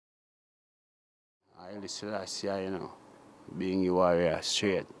Haile Selassie, you know, Binghi Warrior,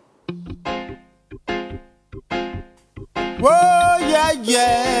 straight. Whoa, yeah,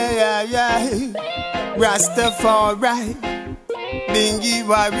 yeah, yeah, yeah. Rastafari, Binghi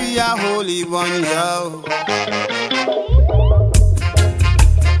Warrior, Holy One, yo.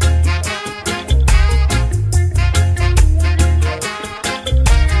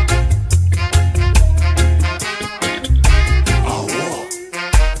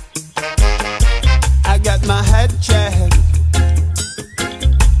 I got my head checked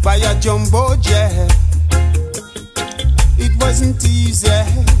by a jumbo jet. It wasn't easy,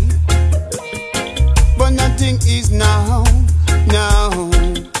 but nothing is now, now.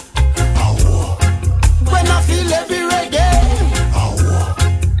 When I feel every reggae,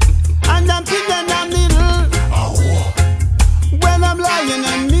 and I'm feeling a little, when I'm lying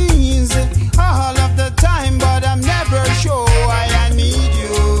on knees all of the time, but I'm never sure why I need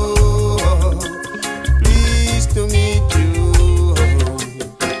you. Pleased to meet you.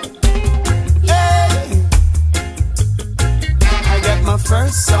 My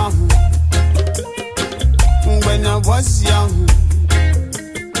first song when I was young.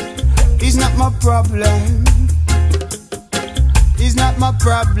 It's not my problem. It's not my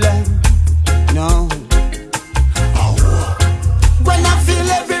problem. No. When I feel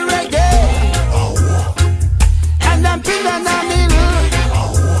every reggae, and I'm feeling a little,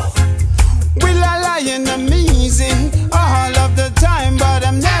 will I lie in the music all of the time, but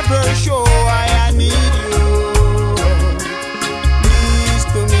I'm never sure why I need you.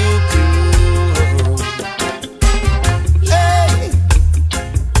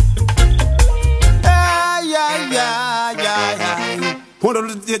 One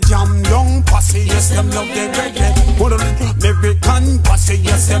of the jam down posse, yes, them love the reggae. One of the American posse,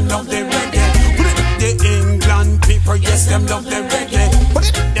 yes, them love the reggae. The England people, yes, them love the reggae.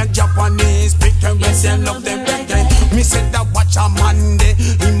 The Japanese people, yes, them love the reggae. Me said that watch a man day,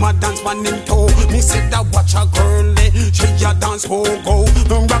 him a dance man him toe. Me said that watch a girl day, she a dance go-go.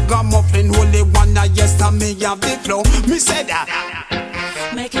 Ragamuffin, holy one, yes, that me have the flow. Me said that.